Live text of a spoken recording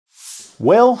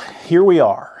Well, here we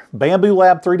are. Bambu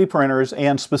Lab 3D printers,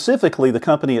 and specifically the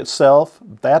company itself,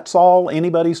 that's all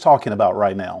anybody's talking about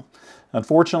right now.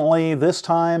 Unfortunately, this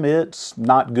time it's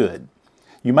not good.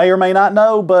 You may or may not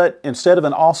know, but instead of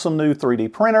an awesome new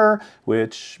 3D printer,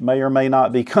 which may or may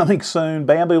not be coming soon,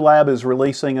 Bambu Lab is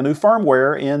releasing a new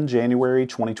firmware in January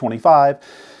 2025.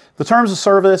 The terms of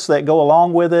service that go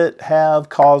along with it have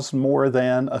caused more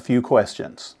than a few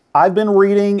questions. I've been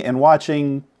reading and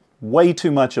watching way too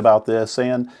much about this,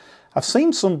 and I've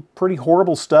seen some pretty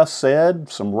horrible stuff said,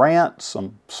 some rants,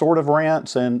 some sort of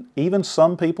rants, and even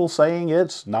some people saying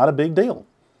it's not a big deal.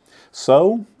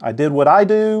 So I did what I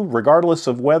do, regardless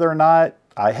of whether or not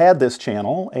I had this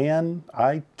channel, and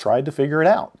I tried to figure it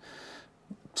out.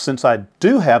 Since I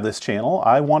do have this channel,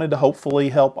 I wanted to hopefully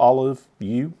help all of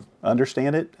you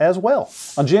understand it as well.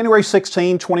 On January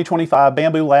 16, 2025,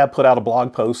 Bambu Lab put out a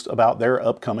blog post about their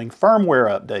upcoming firmware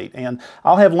update, and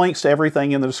I'll have links to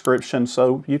everything in the description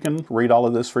so you can read all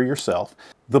of this for yourself.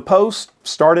 The post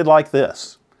started like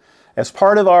this. As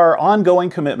part of our ongoing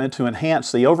commitment to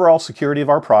enhance the overall security of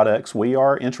our products, we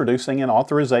are introducing an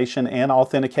authorization and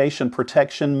authentication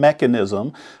protection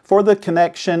mechanism for the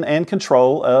connection and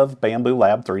control of Bambu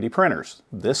Lab 3D printers.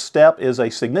 This step is a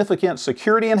significant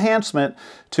security enhancement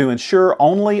to ensure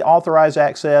only authorized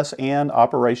access and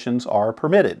operations are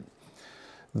permitted.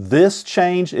 This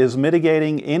change is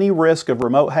mitigating any risk of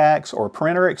remote hacks or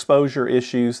printer exposure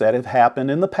issues that have happened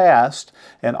in the past,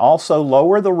 and also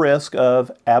lower the risk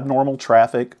of abnormal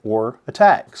traffic or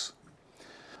attacks.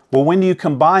 Well, when you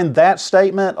combine that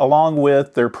statement along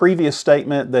with their previous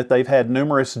statement that they've had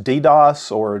numerous DDoS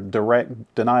or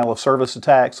direct denial of service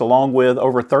attacks, along with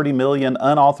over 30 million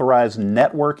unauthorized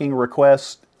networking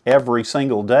requests every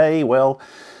single day, well,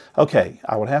 okay,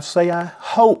 I would have to say I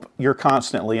hope you're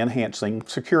constantly enhancing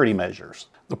security measures.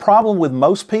 The problem with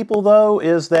most people, though,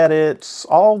 is that it's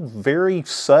all very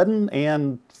sudden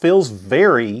and feels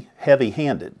very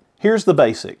heavy-handed. Here's the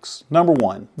basics. Number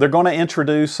one, they're going to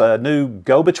introduce a new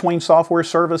go-between software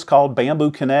service called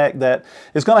Bambu Connect that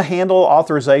is going to handle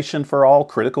authorization for all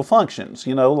critical functions,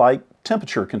 like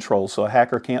temperature control so a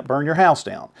hacker can't burn your house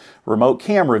down, remote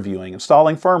camera viewing,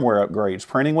 installing firmware upgrades,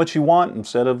 printing what you want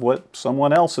instead of what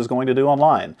someone else is going to do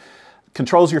online,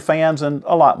 controls your fans, and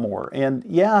a lot more. And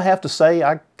yeah, I have to say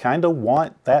I kind of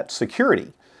want that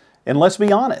security. And let's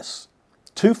be honest,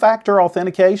 two-factor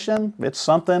authentication, it's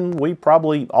something we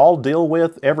probably all deal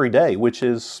with every day, which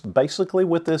is basically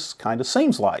what this kind of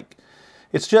seems like.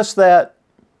 It's just that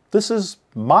this is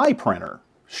my printer.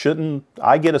 Shouldn't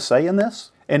I get a say in this?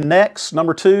 And next,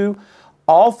 number two,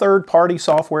 all third-party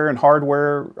software and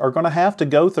hardware are going to have to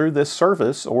go through this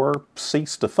service or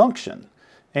cease to function.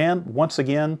 And once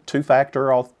again,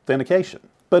 two-factor authentication.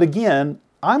 But again,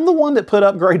 I'm the one that put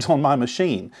upgrades on my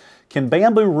machine. Can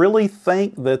Bambu really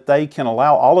think that they can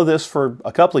allow all of this for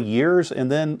a couple of years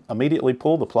and then immediately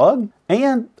pull the plug?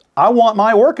 And I want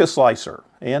my Orca slicer,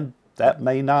 and that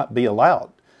may not be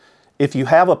allowed. If you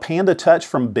have a Panda Touch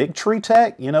from Big Tree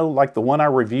Tech, like the one I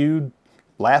reviewed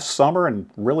last summer and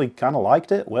really kind of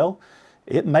liked it, well,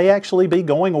 it may actually be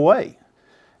going away.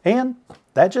 And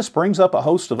that just brings up a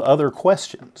host of other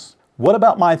questions. What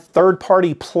about my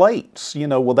third-party plates?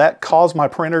 Will that cause my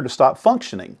printer to stop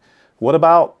functioning? What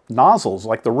about nozzles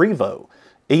like the Revo?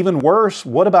 Even worse,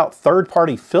 what about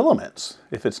third-party filaments?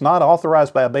 If it's not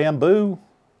authorized by Bambu,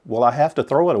 will I have to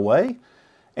throw it away?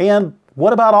 And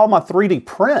what about all my 3D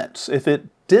prints? If it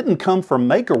didn't come from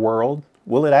MakerWorld,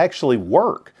 will it actually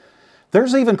work?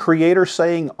 There's even creators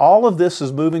saying all of this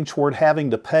is moving toward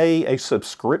having to pay a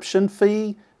subscription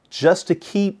fee just to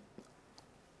keep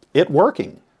it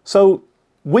working. So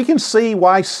we can see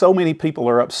why so many people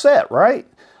are upset, right?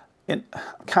 And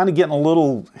I'm kind of getting a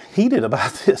little heated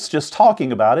about this, just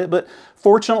talking about it, but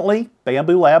fortunately,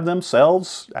 Bambu Lab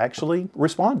themselves actually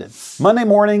responded. Monday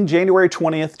morning, January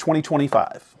 20th,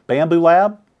 2025, Bambu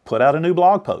Lab put out a new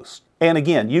blog post. And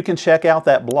again, you can check out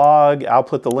that blog. I'll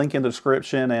put the link in the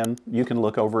description and you can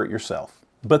look over it yourself.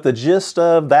 But the gist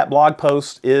of that blog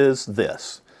post is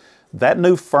this. That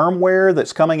new firmware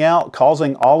that's coming out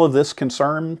causing all of this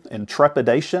concern and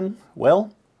trepidation,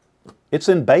 well, it's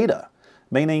in beta,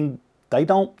 meaning they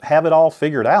don't have it all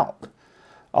figured out.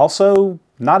 Also,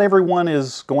 not everyone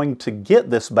is going to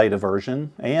get this beta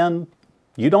version, and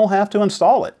you don't have to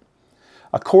install it.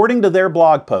 According to their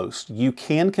blog post, you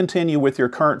can continue with your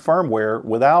current firmware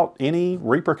without any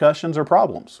repercussions or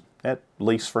problems, at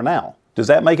least for now. Does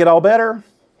that make it all better?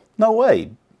 No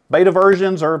way. Beta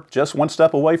versions are just one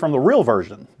step away from the real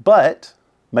version, but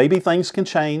maybe things can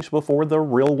change before the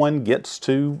real one gets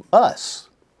to us.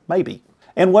 Maybe.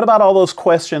 And what about all those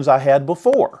questions I had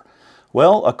before?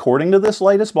 Well, according to this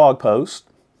latest blog post,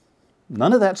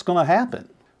 none of that's going to happen.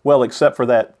 Well, except for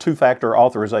that two-factor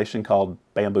authorization called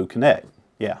Bambu Connect.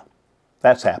 Yeah,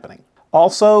 that's happening.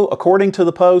 Also, according to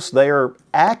the post, they are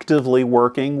actively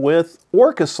working with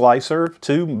Orca Slicer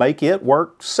to make it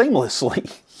work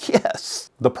seamlessly. Yes.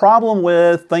 The problem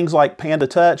with things like Panda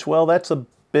Touch, well, that's a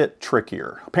bit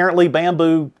trickier. Apparently,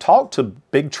 Bambu talked to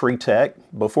Big Tree Tech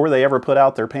before they ever put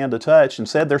out their Panda Touch and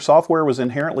said their software was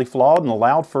inherently flawed and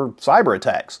allowed for cyber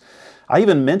attacks. I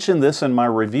even mentioned this in my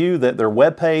review that their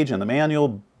webpage and the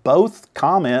manual both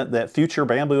comment that future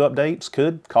Bambu updates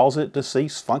could cause it to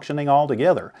cease functioning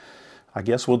altogether. I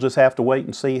guess we'll just have to wait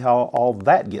and see how all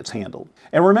that gets handled.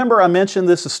 And remember, I mentioned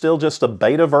this is still just a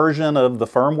beta version of the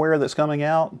firmware that's coming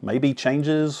out. Maybe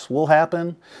changes will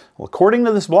happen. Well, according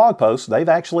to this blog post, they've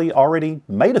actually already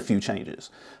made a few changes.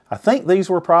 I think these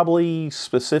were probably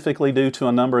specifically due to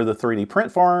a number of the 3D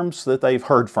print farms that they've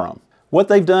heard from. What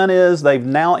they've done is they've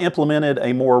now implemented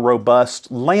a more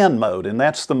robust LAN mode, and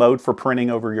that's the mode for printing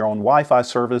over your own Wi-Fi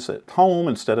service at home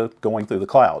instead of going through the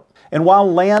cloud. And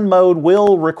while LAN mode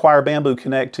will require Bambu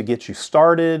Connect to get you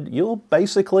started, you'll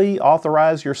basically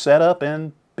authorize your setup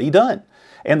and be done.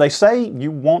 And they say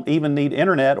you won't even need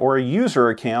internet or a user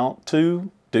account to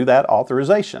do that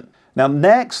authorization. Now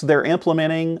next, they're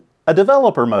implementing a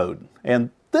developer mode, and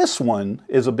this one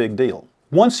is a big deal.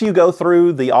 Once you go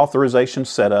through the authorization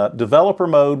setup, developer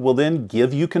mode will then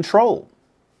give you control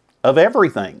of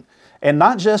everything. And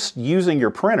not just using your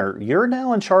printer, you're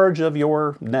now in charge of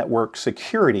your network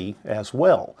security as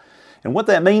well. And what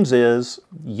that means is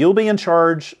you'll be in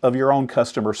charge of your own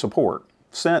customer support,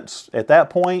 since at that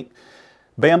point,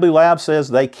 Bambu Lab says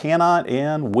they cannot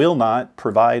and will not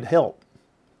provide help.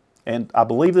 And I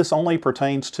believe this only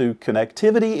pertains to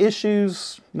connectivity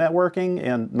issues, networking,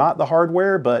 and not the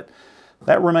hardware, but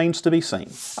that remains to be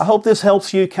seen. I hope this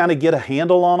helps you kind of get a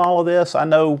handle on all of this. I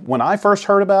know when I first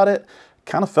heard about it,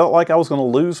 kind of felt like I was going to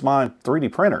lose my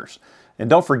 3D printers.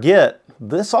 And don't forget,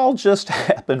 this all just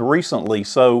happened recently,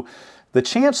 so the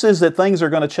chances that things are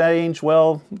going to change,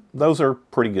 well, those are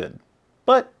pretty good.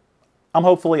 But I'm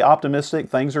hopefully optimistic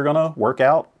things are going to work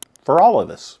out for all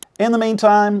of us. In the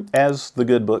meantime, as the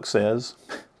good book says,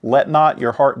 let not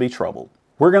your heart be troubled.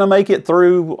 We're going to make it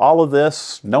through all of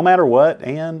this no matter what,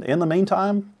 and in the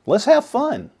meantime, let's have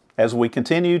fun as we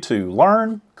continue to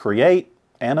learn, create,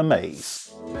 and amaze.